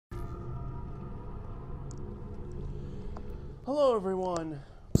Hello, everyone.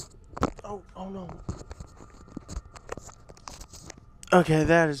 Oh no. Okay,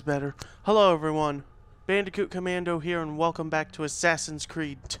 that is better. Hello, everyone. Bandicoot Commando here, and welcome back to Assassin's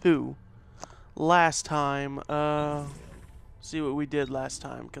Creed 2. Last time, see what we did last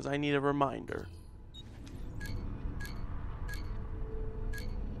time, because I need a reminder.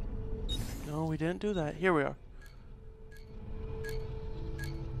 No, we didn't do that. Here we are.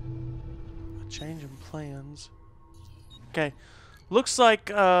 A change in plans. Okay. Looks like,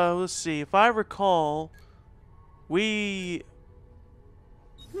 let's see. If I recall, we...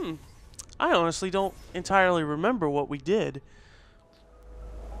 I honestly don't entirely remember what we did.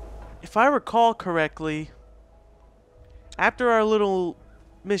 If I recall correctly, after our little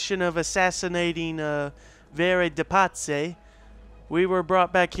mission of assassinating Vere de Pazze, we were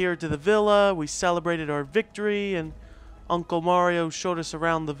brought back here to the villa, we celebrated our victory, and Uncle Mario showed us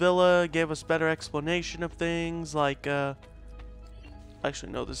around the villa, gave us better explanation of things, like,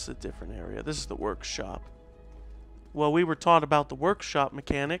 actually, no, this is a different area. This is the workshop. Well, we were taught about the workshop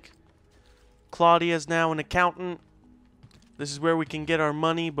mechanic. Claudia is now an accountant. This is where we can get our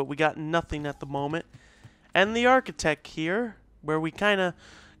money, but we got nothing at the moment. And the architect here, where we kind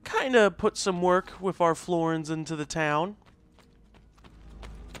of put some work with our Florence into the town.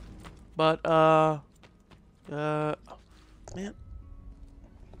 But, man,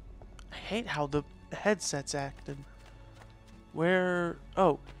 I hate how the headset's acting. Where,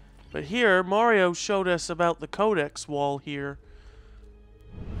 oh, but here, Mario showed us about the codex wall here.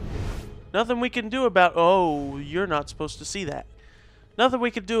 Nothing we can do about... Oh, you're not supposed to see that. Nothing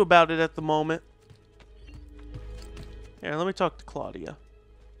we can do about it at the moment. Here, let me talk to Claudia.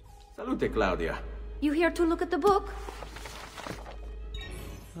 Salute, Claudia. You here to look at the book?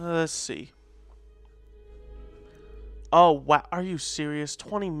 Let's see. Oh, wow. Are you serious?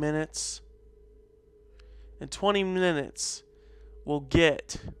 20 minutes? In 20 minutes, we'll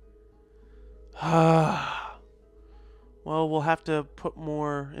get... Well, we'll have to put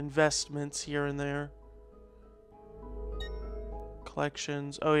more investments here and there.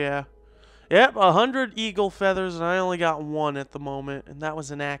 Collections. Oh, yeah. Yep, 100 eagle feathers, and I only got one at the moment, and that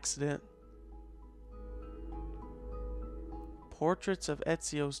was an accident. Portraits of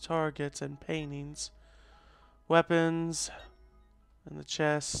Ezio's targets and paintings. Weapons. And the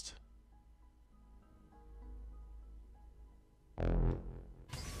chest.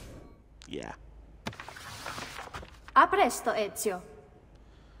 Yeah. A presto, Ezio.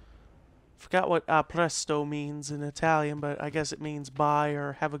 Forgot what a presto means in Italian, but I guess it means bye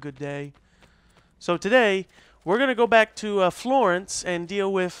or have a good day. So today, we're going to go back to Florence and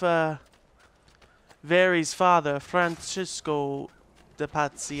deal with Vere's father, Francesco de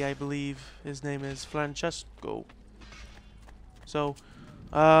Pazzi, I believe his name is Francesco. So,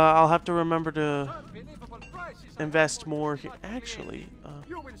 I'll have to remember to invest more here. Actually,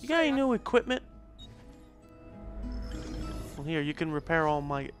 you got any new equipment? Well, here, you can repair all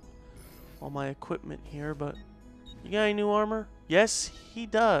my equipment here, but you got any new armor? Yes, he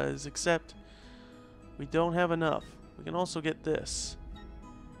does, except we don't have enough. We can also get this.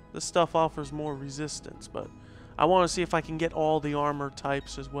 This stuff offers more resistance, but I want to see if I can get all the armor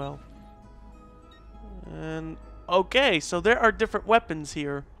types as well. And okay, so there are different weapons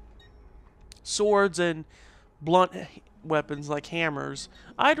here. Swords and blunt weapons like hammers.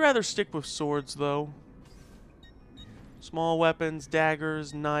 I'd rather stick with swords, though. Small weapons,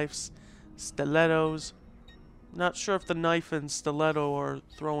 daggers, knives, stilettos. Not sure if the knife and stiletto are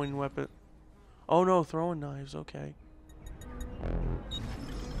throwing weapon. Oh no, throwing knives, okay.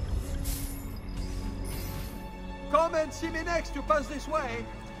 Come and see me next to pass this way.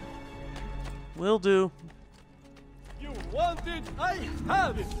 Will do. You want it? I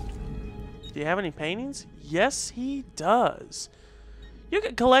have it. Do you have any paintings? Yes, he does. You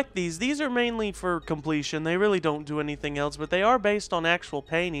can collect these. These are mainly for completion. They really don't do anything else, but they are based on actual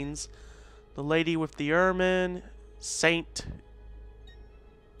paintings. The Lady with the Ermine, Saint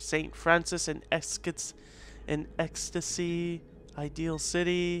Francis in Ecstasy, Ideal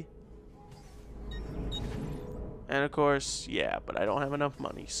City. And of course, yeah, but I don't have enough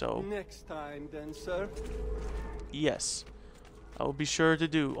money, so... Next time then, sir. Yes. I will be sure to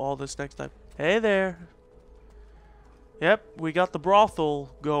do all this next time. Hey there. Yep, we got the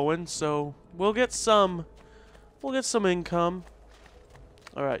brothel going, so we'll get some income.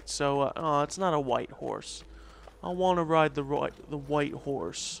 Alright, so, oh, it's not a white horse. I want to ride the white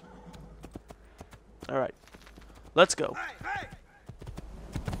horse. Alright, let's go.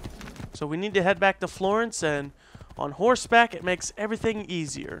 So we need to head back to Florence, and on horseback, it makes everything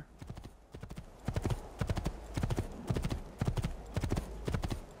easier.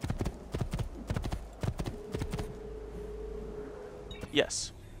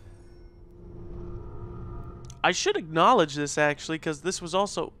 Yes. I should acknowledge this, actually, because this was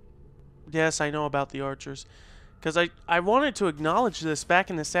also... Yes, I know about the archers. Because I wanted to acknowledge this back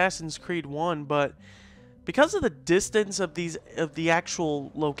in Assassin's Creed 1, but because of the distance of the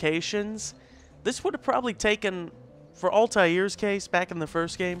actual locations, this would have probably taken, for Altair's case back in the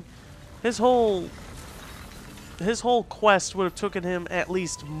first game, his whole quest would have taken him at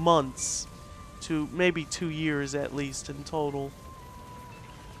least months to maybe 2 years at least in total.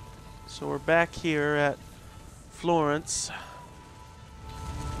 So we're back here at Florence.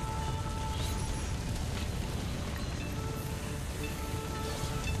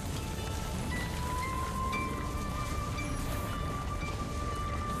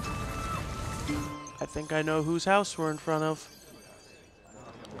 I think I know whose house we're in front of.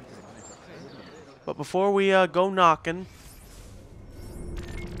 But before we go knocking...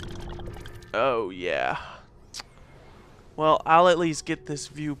 Oh, yeah. Well, I'll at least get this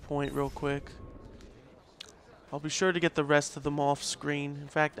viewpoint real quick. I'll be sure to get the rest of them off screen. In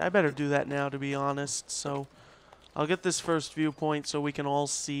fact, I better do that now, to be honest. So, I'll get this first viewpoint so we can all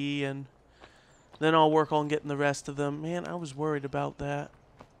see, and then I'll work on getting the rest of them. Man, I was worried about that.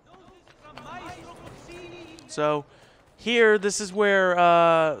 So, here, this is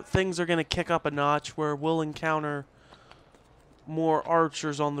where things are going to kick up a notch, where we'll encounter more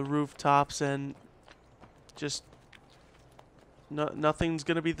archers on the rooftops, and just nothing's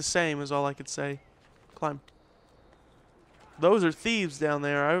going to be the same, is all I could say. Climb. Those are thieves down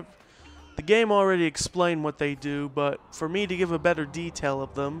there. The game already explained what they do, but for me to give a better detail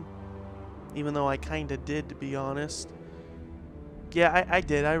of them, even though I kind of did, to be honest. Yeah, I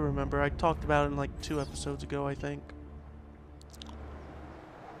did. I remember. I talked about it in like 2 episodes ago, I think.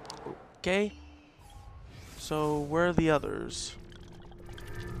 Okay. So, where are the others?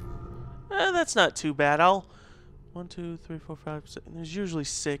 That's not too bad. 1, 2, 3, 4, 5, 6. There's usually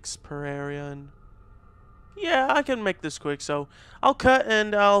 6 per area, and yeah, I can make this quick. So, I'll cut,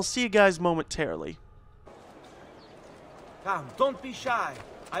 and I'll see you guys momentarily. Come, don't be shy.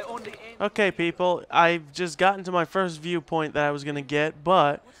 I only aim. Okay, people. I've just gotten to my first viewpoint that I was gonna get,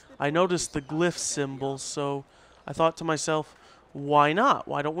 but I noticed the glyph symbols, so I thought to myself, why not?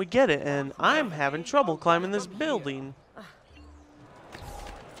 Why don't we get it? And I'm having trouble climbing this building.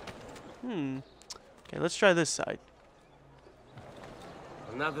 Okay, let's try this side.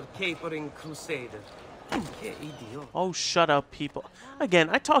 Another capering crusader. Oh, shut up, people. Again,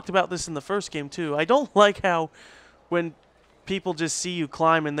 I talked about this in the first game, too. I don't like how when people just see you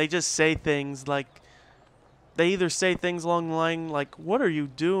climb and they just say things like... They either say things along the line like, what are you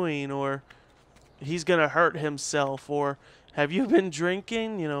doing? Or, he's gonna hurt himself. Or, have you been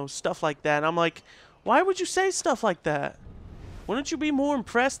drinking? You know, stuff like that. And I'm like, why would you say stuff like that? Wouldn't you be more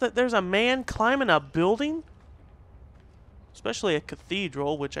impressed that there's a man climbing a building? Especially a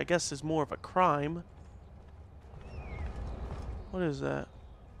cathedral, which I guess is more of a crime. What is that?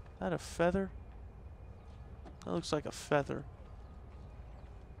 Is that a feather? That looks like a feather.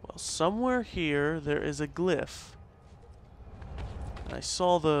 Well, somewhere here there is a glyph. I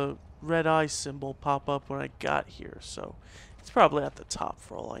saw the red eye symbol pop up when I got here, so it's probably at the top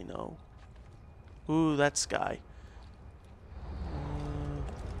for all I know. Ooh, that sky.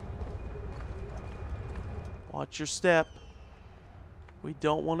 Watch your step. We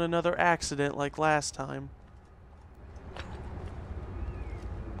don't want another accident like last time.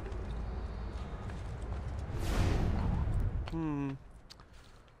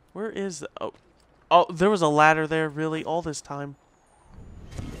 Where is the... Oh, there was a ladder there, really? All this time?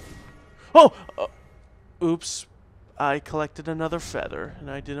 Oh! Oops. I collected another feather,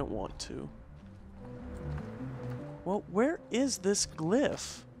 and I didn't want to. Well, where is this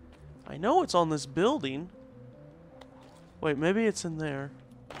glyph? I know it's on this building. Wait, maybe it's in there.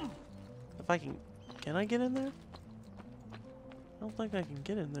 If I can... Can I get in there? I don't think I can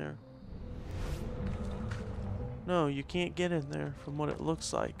get in there. No, you can't get in there from what it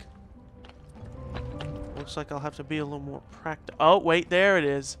looks like. Looks like I'll have to be a little more practical. Oh, wait, there it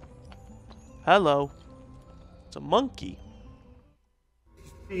is. Hello. It's a monkey.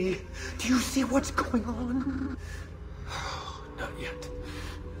 Do you see what's going on? Not yet.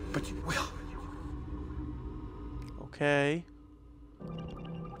 But you will. Okay.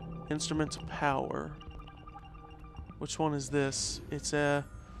 Instruments of power. Which one is this? It's a...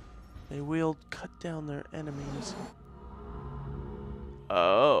 They wield cut down their enemies.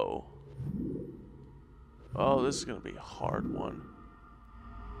 Oh. Oh, this is going to be a hard one.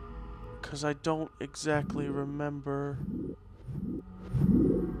 Because I don't exactly remember.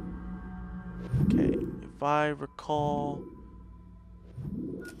 Okay, if I recall...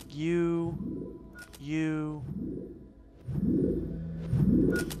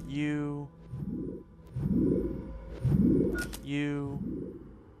 You.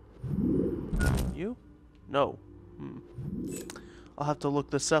 No. I'll have to look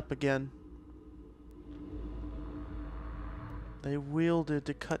this up again. They wielded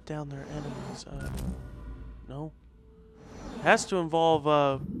to cut down their enemies. No. It has to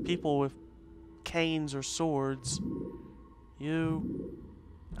involve people with canes or swords.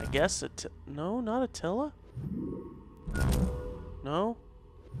 I guess no, not Attila? No?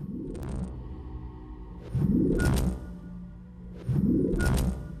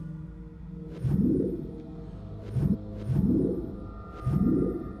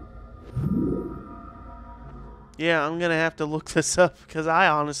 Yeah, I'm gonna have to look this up because I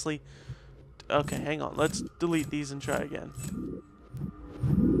honestly... Okay, hang on. Let's delete these and try again.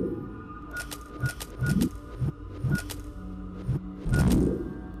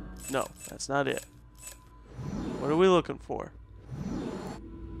 No, that's not it. What are we looking for?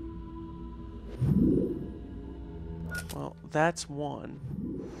 Well, that's one.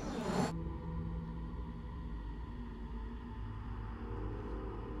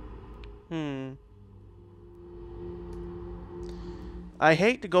 I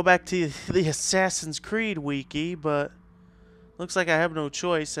hate to go back to the Assassin's Creed wiki, but looks like I have no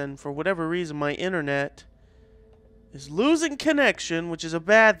choice, and for whatever reason my internet is losing connection, which is a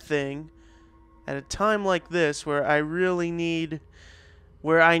bad thing, at a time like this where I really need...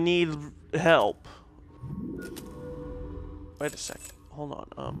 I need help. Wait a second. Hold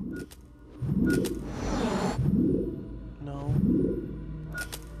on. No.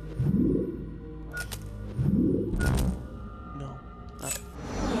 No.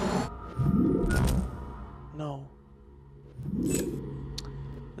 No.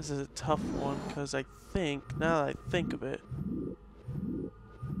 This is a tough one because I think, now that I think of it,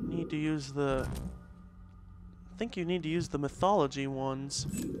 need to use the... I think you need to use the mythology ones.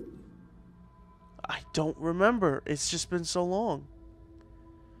 I don't remember. It's just been so long.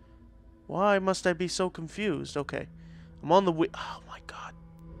 Why must I be so confused? Okay. I'm on the oh my god.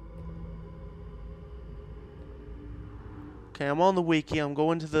 Okay, I'm on the wiki. I'm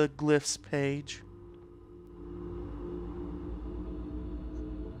going to the glyphs page.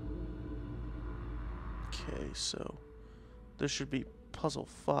 Okay, so there should be puzzle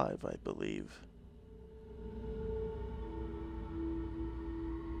 5, I believe.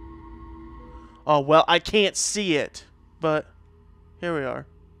 Oh, well, I can't see it, but here we are.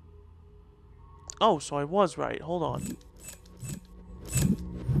 Oh, so I was right. Hold on.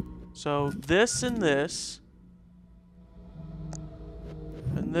 So this and this.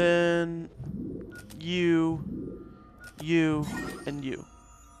 And then you, and you.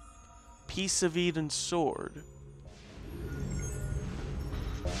 Piece of Eden sword.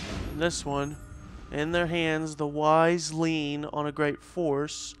 And this one. In their hands, the wise lean on a great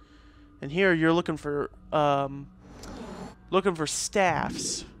force. And here you're looking for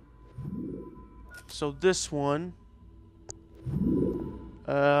staffs. So this one,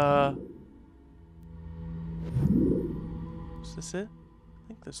 is this it? I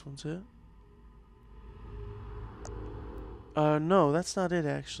think this one's it. No, that's not it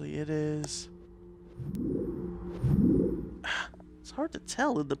actually. It is. It's hard to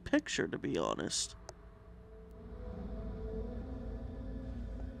tell in the picture, to be honest.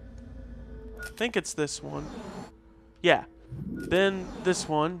 I think it's this one. Yeah. Then this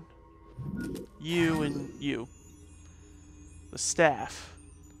one. You and you. The staff.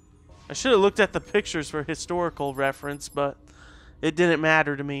 I should have looked at the pictures for historical reference, but it didn't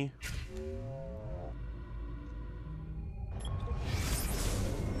matter to me.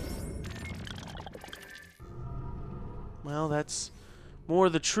 Well, that's more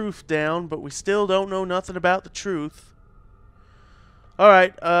of the truth down, but we still don't know nothing about the truth.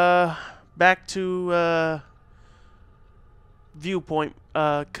 Alright, back to viewpoint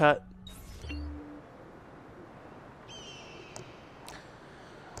cut.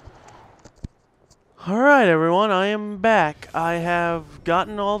 Alright everyone, I am back. I have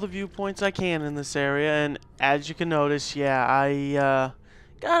gotten all the viewpoints I can in this area, and as you can notice, yeah, I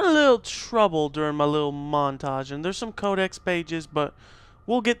got a little trouble during my little montage, and there's some codex pages, but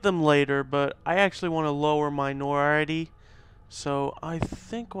we'll get them later, but I actually want to lower minority, so I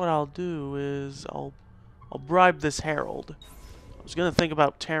think what I'll do is I'll bribe this herald. I was gonna think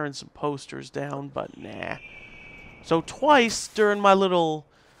about tearing some posters down, but nah. So twice during my little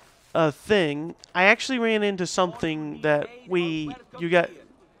thing, I actually ran into something that you got...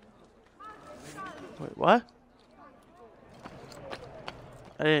 Wait, what?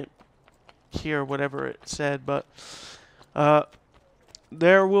 I didn't hear whatever it said, but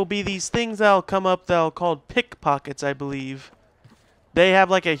there will be these things that'll come up that'll called pickpockets, I believe. They have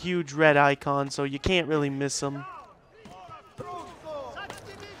like a huge red icon, so you can't really miss them.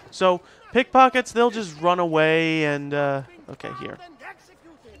 So, pickpockets, they'll just run away and, okay, here.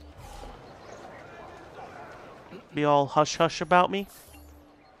 Be all hush-hush about me.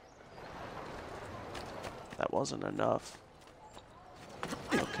 That wasn't enough.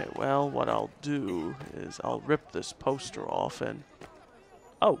 Okay, well, what I'll do is I'll rip this poster off and...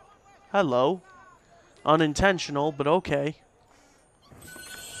 Oh, hello. Unintentional, but okay.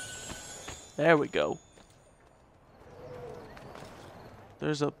 There we go.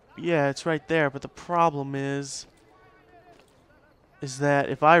 There's a... Yeah, it's right there, but the problem is that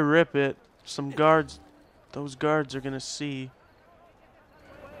if I rip it, some guards... Those guards are gonna see.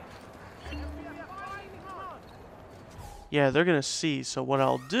 Yeah, they're gonna see, so what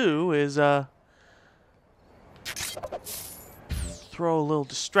I'll do is, throw a little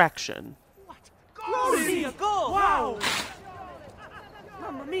distraction. Mamma mia, goal! Wow!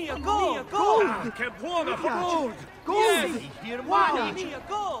 Mamma mia, goal! Gold! Che buona gold! Gold! Wow! Mamma mia,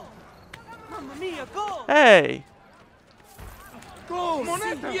 goal! Mamma mia, goal! Hey! Gold!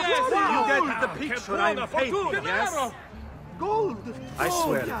 Moneta! Yes! Wow! You get the picture I'm painting, yes? Gold! I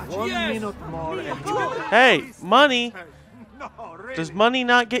swear, One yes. minute more and you Gold. Hey, money! No, really. Does money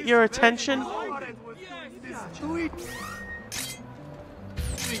not get your attention? Do it.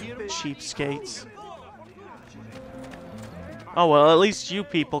 Cheapskates. Oh well, at least you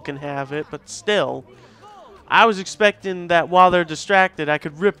people can have it, but still. I was expecting that while they're distracted, I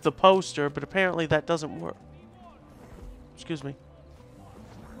could rip the poster, but apparently that doesn't work. Excuse me.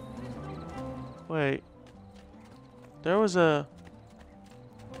 Wait. There was a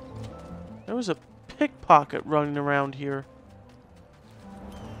pickpocket running around here.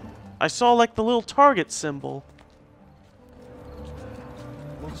 I saw like the little target symbol.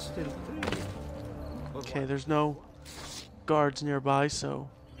 Okay, there's no guards nearby, so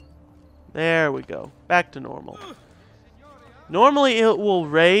there we go. Back to normal. Normally it will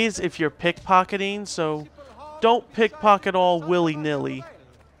raise if you're pickpocketing, so don't pickpocket all willy-nilly.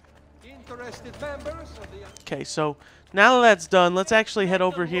 Okay, so now that that's done, let's actually head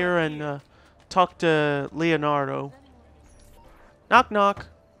over here and talk to Leonardo. Knock, knock.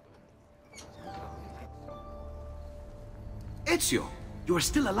 Ezio, you are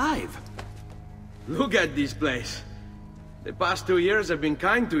still alive. Look at this place. The past 2 years have been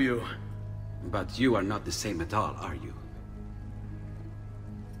kind to you. But you are not the same at all, are you?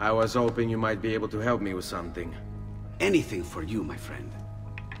 I was hoping you might be able to help me with something. Anything for you, my friend.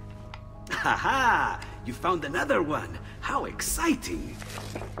 Haha! You found another one! How exciting!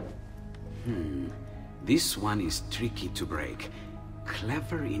 This one is tricky to break.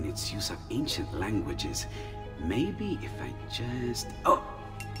 Clever in its use of ancient languages. Maybe if I just...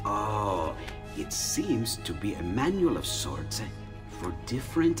 Oh! It seems to be a manual of sorts for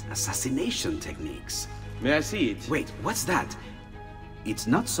different assassination techniques. May I see it? Wait, what's that? It's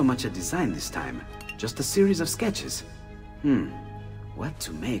not so much a design this time, just a series of sketches. What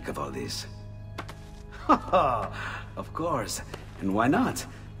to make of all this? Of course, and why not?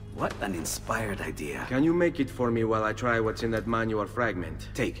 What an inspired idea. Can you make it for me while I try what's in that manual fragment?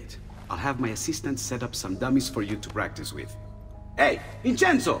 Take it. I'll have my assistant set up some dummies for you to practice with. Hey,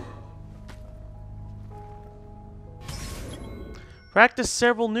 Vincenzo! Practice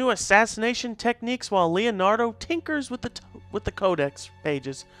several new assassination techniques while Leonardo tinkers with the codex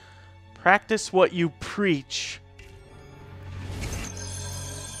pages. Practice what you preach.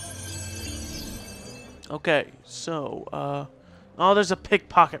 Okay, so, oh, there's a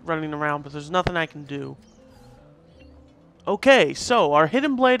pickpocket running around, but there's nothing I can do. Okay, so our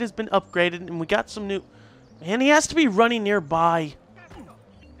hidden blade has been upgraded, and we got some new... Man, he has to be running nearby.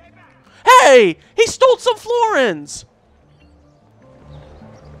 Hey! He stole some florins!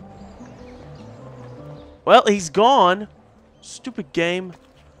 Well, he's gone. Stupid game.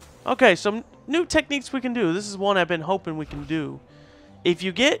 Okay, some new techniques we can do. This is one I've been hoping we can do. If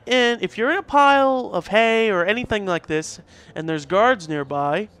you're in a pile of hay or anything like this, and there's guards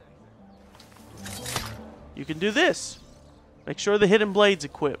nearby, you can do this. Make sure the hidden blade's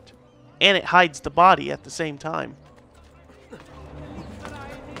equipped. And it hides the body at the same time.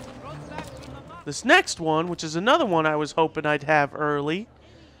 This next one, which is another one I was hoping I'd have early,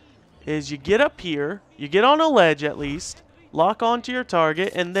 is you get up here, you get on a ledge at least, lock onto your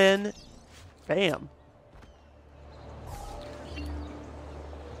target, and then, bam.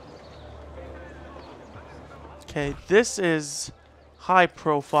 Okay, this is high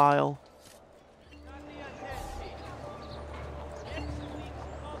profile.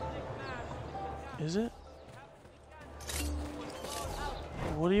 Is it?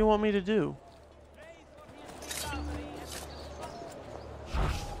 What do you want me to do?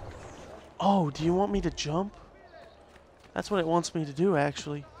 Oh, do you want me to jump? That's what it wants me to do,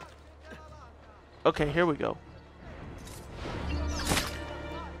 actually. Okay, here we go.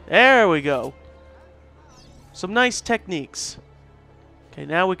 There we go. Some nice techniques. Okay,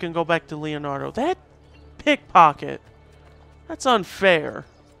 now we can go back to Leonardo. That pickpocket. That's unfair.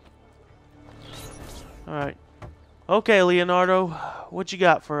 Alright. Okay, Leonardo. What you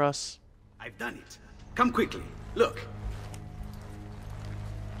got for us? I've done it. Come quickly. Look.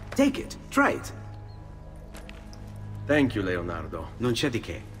 Take it. Try it. Thank you, Leonardo. Non c'è di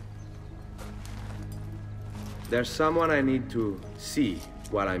che. There's someone I need to see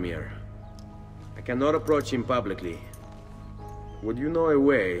while I'm here. I cannot approach him publicly. Would you know a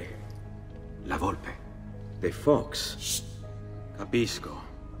way? La volpe. The fox. Shh. Capisco.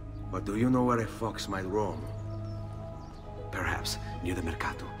 But do you know where a fox might roam? Perhaps near the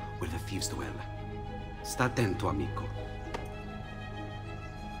mercato, where the thieves dwell. Sta attento, amico.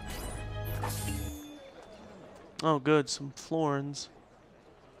 Oh, good. Some Florence.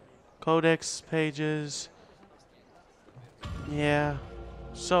 Codex pages. Yeah.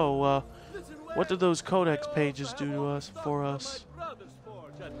 So, what do those codex pages do to us, for us?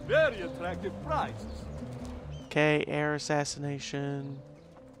 Very attractive prices. Okay, air assassination.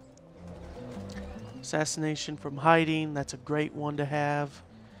 Assassination from hiding. That's a great one to have.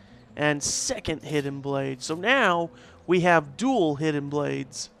 And second hidden blade. So now we have dual hidden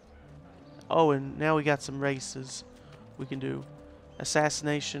blades. Oh, and now we got some races we can do.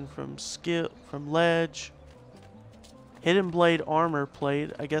 Assassination from ledge. Hidden blade armor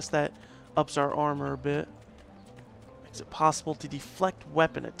plate. I guess that ups our armor a bit. Makes it possible to deflect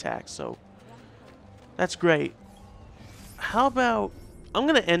weapon attacks. So that's great. How about... I'm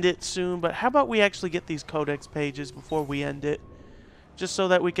going to end it soon, but how about we actually get these codex pages before we end it? Just so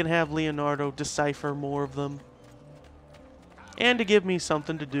that we can have Leonardo decipher more of them. And to give me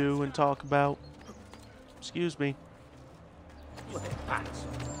something to do and talk about. Excuse me.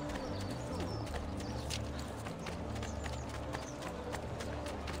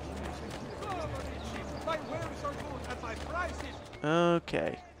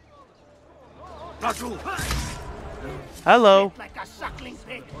 Okay. Hello. Like a suckling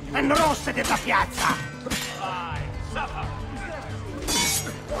pig and roasted in the piazza.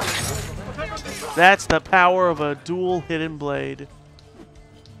 That's the power of a dual hidden blade.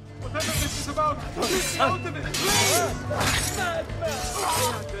 Whatever this is about, it's the ultimate.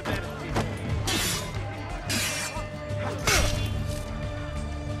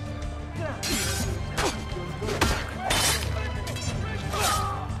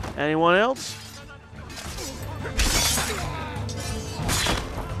 Anyone else?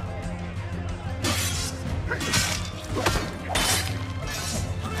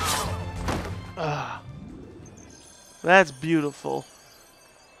 That's beautiful.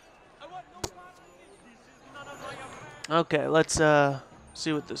 Okay, let's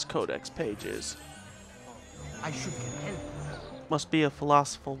see what this codex page is. I should get help. Must be a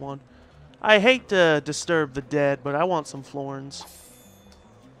philosophical one. I hate to disturb the dead, but I want some Florence.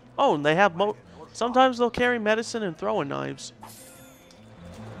 Oh, and they have sometimes they'll carry medicine and throwing knives.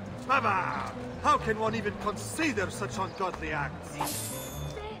 Mama, how can one even consider such ungodly acts?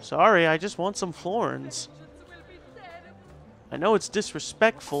 Sorry, I just want some Florence. I know it's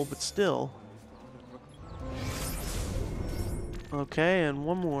disrespectful, but still. Okay, and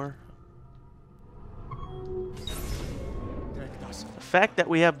one more. The fact that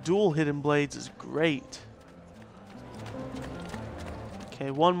we have dual hidden blades is great.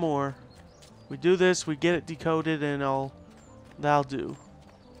 Okay, one more. We do this, we get it decoded, and that'll do.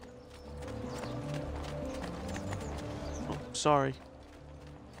 Oh, sorry.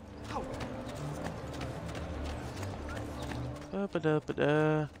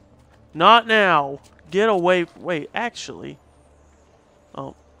 Not now. Get away. Wait, actually.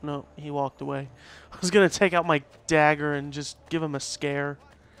 Oh, no, he walked away. I was going to take out my dagger and just give him a scare.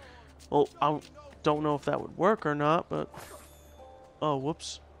 Well, I don't know if that would work or not, but... Oh,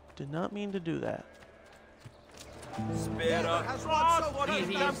 whoops. Did not mean to do that.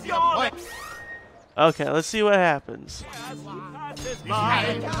 Okay, let's see what happens.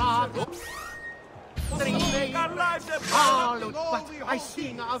 I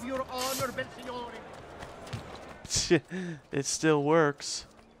sing of your honor, Belsignore. It still works.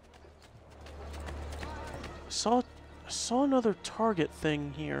 I saw another target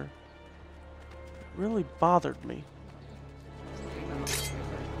thing here. It really bothered me.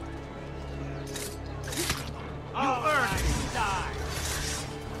 You earned it, die.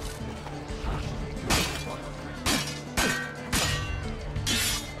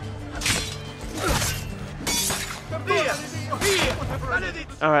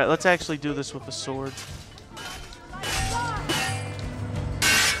 Alright, let's actually do this with the sword.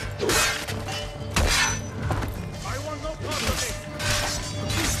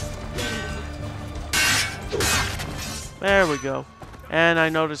 There we go. And I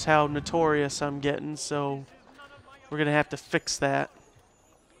notice how notorious I'm getting, so we're gonna have to fix that.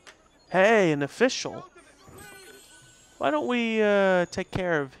 Hey, an official. Why don't we take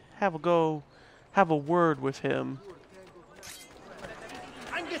care of, have a word with him.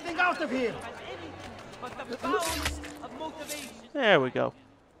 I'm getting out of here. There we go.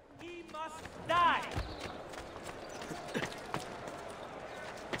 He must die.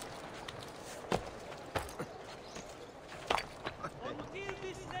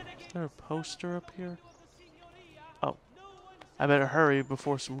 Is there a poster up here? Oh. I better hurry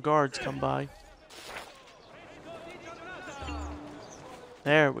before some guards come by.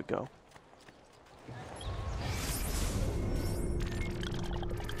 There we go.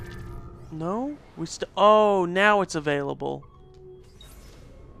 No? Oh, now it's available.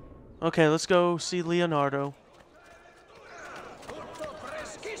 Okay, let's go see Leonardo.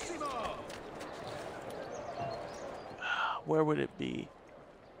 Where would it be?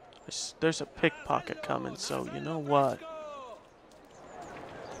 There's a pickpocket coming, so you know what?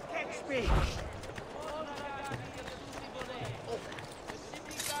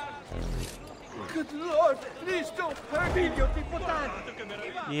 Good Lord, please don't hurt me,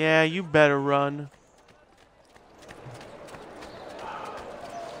 Yeah, you better run.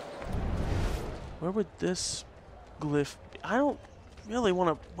 Where would this glyph be? I don't really want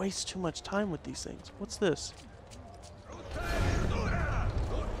to waste too much time with these things. What's this?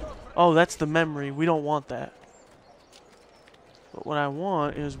 Oh, that's the memory. We don't want that. But what I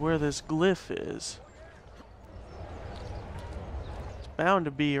want is where this glyph is. It's bound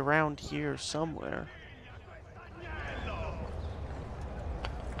to be around here somewhere.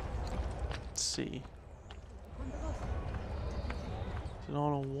 Let's see. Is it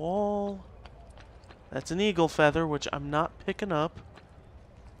on a wall? That's an eagle feather, which I'm not picking up.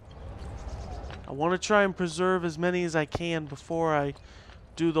 I want to try and preserve as many as I can before I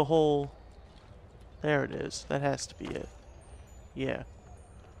do the whole... There it is. That has to be it. Yeah.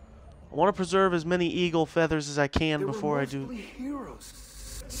 I want to preserve as many eagle feathers as I can before I do...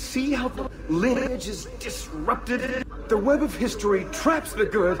 Heroes. See how the lineage is disrupted? The web of history traps the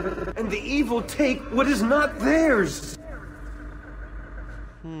good, and the evil take what is not theirs.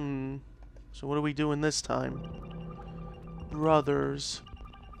 So what are we doing this time? Brothers.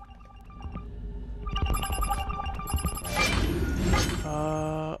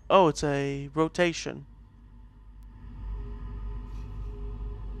 Oh, it's a rotation.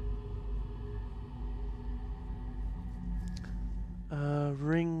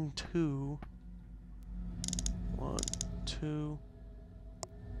 Ring 2. 1, 2.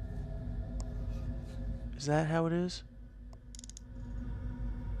 Is that how it is?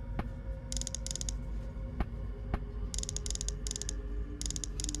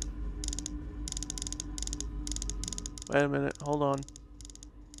 Wait a minute, hold on.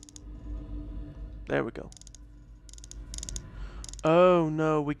 There we go. Oh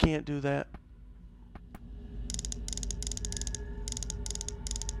no, we can't do that.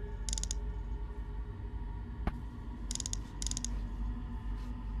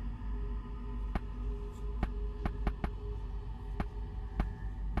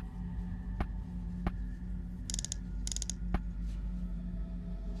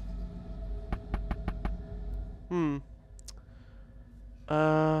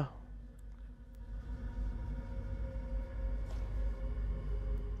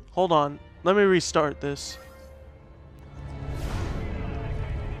 Hold on. Let me restart this.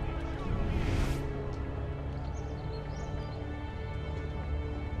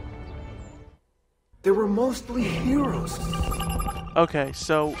 They were mostly heroes. Okay,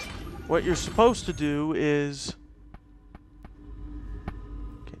 so what you're supposed to do is...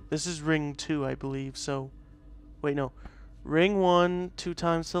 Okay, this is ring 2, I believe, so... Wait, no. Ring 1, 2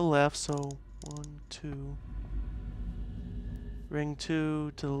 times to the left, so 1, 2... Ring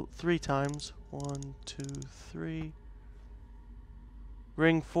 2 to 3 times. 1, 2, 3.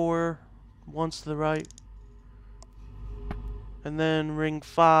 Ring 4 once to the right. And then ring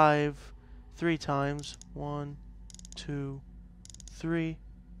 5 3 times. 1, 2, 3.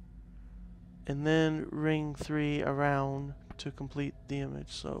 And then ring 3 around to complete the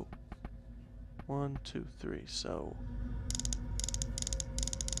image. So 1, 2, 3. So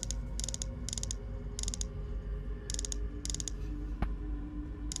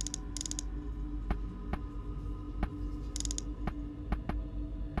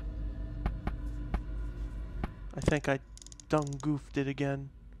I think I done goofed it again.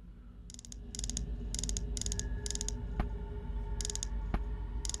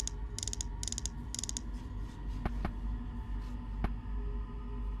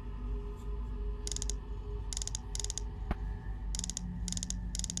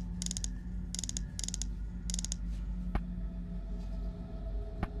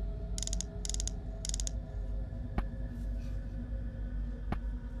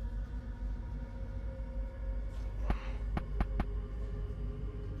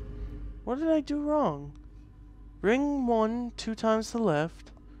 What did I do wrong? Ring 1 2 times to the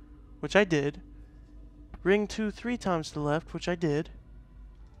left, which I did. Ring 2 3 times to the left, which I did.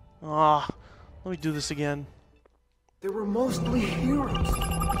 Ah, let me do this again. They were mostly heroes.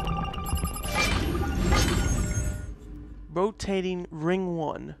 Rotating ring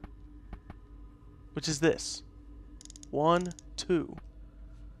 1, which is this. 1 2.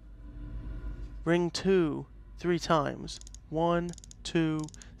 Ring 2 3 times. 1 2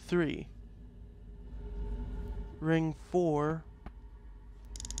 3. Ring 4.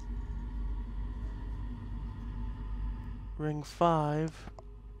 Ring 5.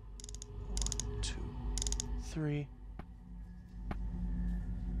 1 2 3.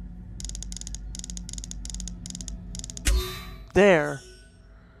 There.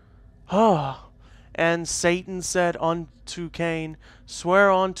 Ah. And Satan said unto Cain,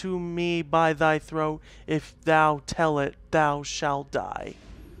 Swear unto me by thy throat, if thou tell it, thou shalt die.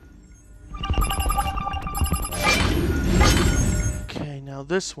 Okay, now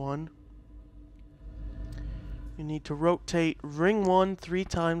this one. You need to rotate ring 1 3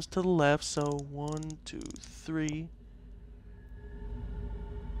 times to the left, so 1 2 3.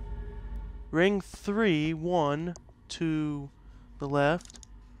 Ring 3 1 to the left.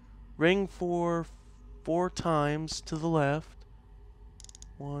 Ring 4 4 times to the left.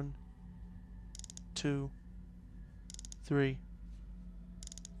 1 2 3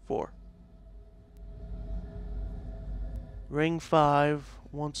 4. Ring 5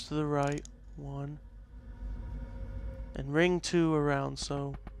 once to the right. 1. And ring 2 around,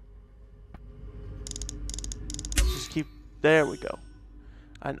 so just keep, there we go.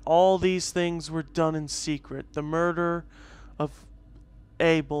 And all these things were done in secret. The murder of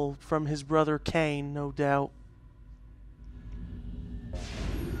Abel from his brother Cain, no doubt.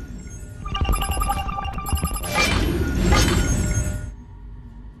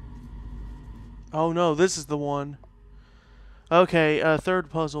 Oh no, this is the one. Okay, third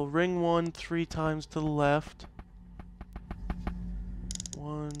puzzle. Ring 1 3 times to the left.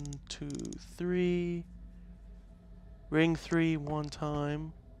 1 2 3. Ring 3 1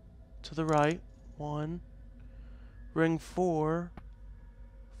 time to the right. 1. Ring 4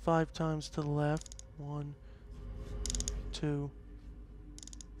 5 times to the left. 1 2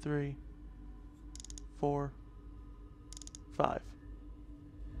 3 4 5.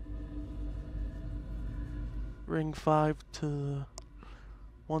 Ring 5 to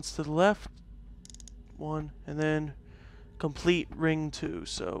once to the left. 1, and then complete ring 2.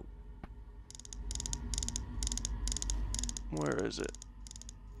 So where is it?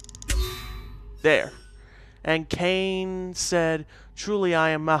 There. And Cain said, Truly I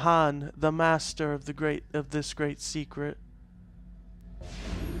am Mahan, the master of this great secret.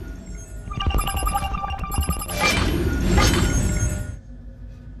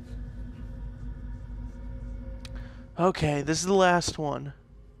 Okay, this is the last one.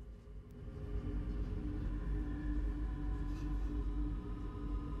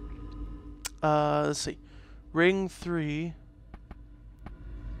 Let's see. Ring 3.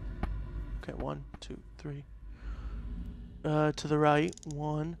 Okay, 1 2 3. To the right.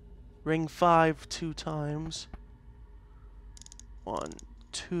 1. Ring 5 2 times. 1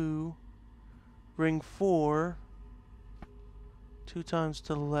 2. Ring 4 2 times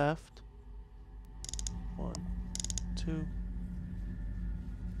to the left. 1 2.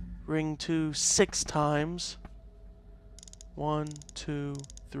 Ring 2 6 times. 1 2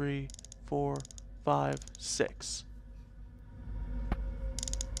 3 4 5 6.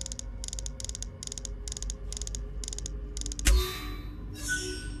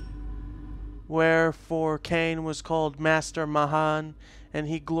 Wherefore Cain was called Master Mahan, and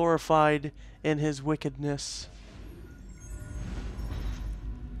he glorified in his wickedness.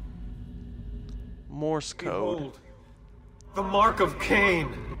 Morse code. Behold, the mark of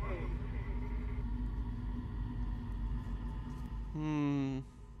Cain.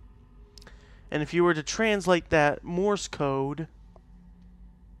 And if you were to translate that Morse code,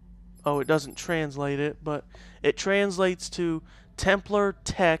 oh, it doesn't translate it, but it translates to Templar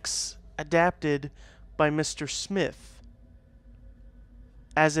texts adapted by Mr. Smith,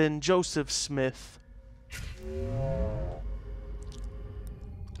 as in Joseph Smith.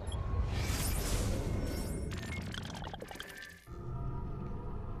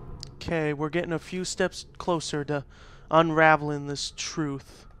 Okay, we're getting a few steps closer to unraveling this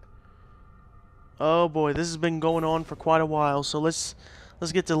truth. Oh boy, this has been going on for quite a while, so let's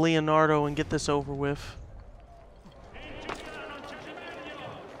get to Leonardo and get this over with.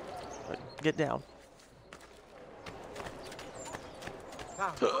 Get down.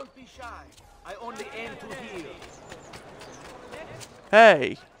 Don't be shy. I only aim to heal.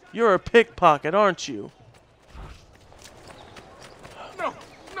 Hey, you're a pickpocket, aren't you? No,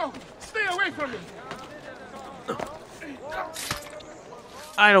 no, stay away from me.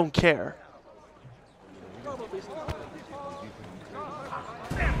 I don't care.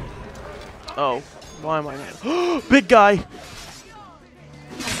 Oh, why am I not? Big guy!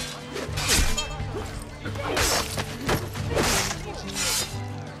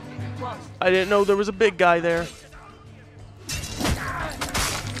 I didn't know there was a big guy there.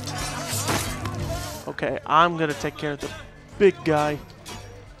 Okay, I'm gonna take care of the big guy.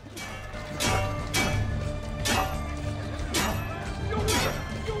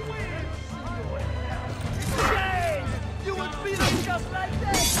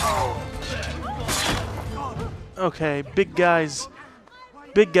 Okay, big guys.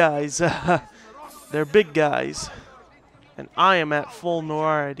 Big guys. They're big guys. And I am at full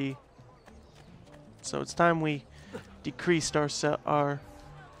notoriety. So it's time we decreased our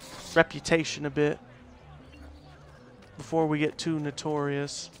reputation a bit before we get too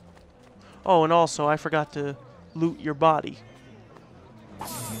notorious. Oh, and also, I forgot to loot your body.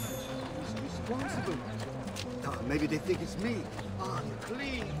 Responsible. Maybe they think it's me.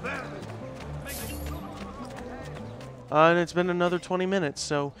 Unclean vermin. And it's been another 20 minutes,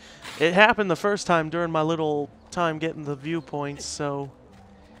 so it happened the first time during my little time getting the viewpoints, so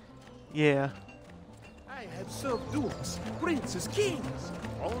yeah. I have served dukes, princes, kings.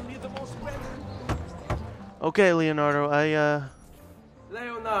 Only the most veteran. Okay, Leonardo,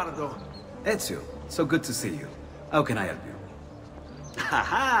 Leonardo. Ezio, so good to see you. How can I help you?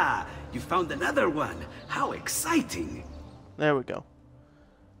 Haha! You found another one. How exciting! There we go.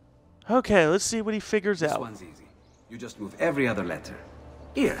 Okay, let's see what he figures This out. one's easy. You just move every other letter.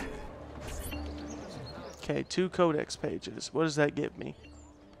 Here. Okay, 2 codex pages. What does that give me?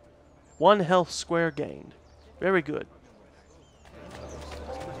 1 health square gained. Very good.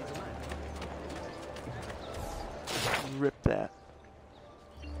 Rip that.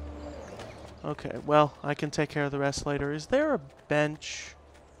 Okay, well, I can take care of the rest later. Is there a bench?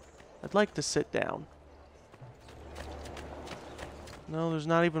 I'd like to sit down. No, there's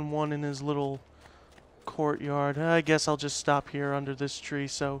not even one in his little courtyard. I guess I'll just stop here under this tree.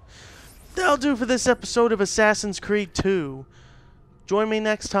 So that'll do for this episode of Assassin's Creed 2. Join me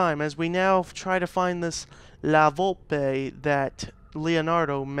next time as we now try to find this La Volpe that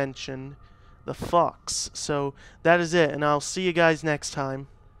Leonardo mentioned, the fox. So that is it, and I'll see you guys next time.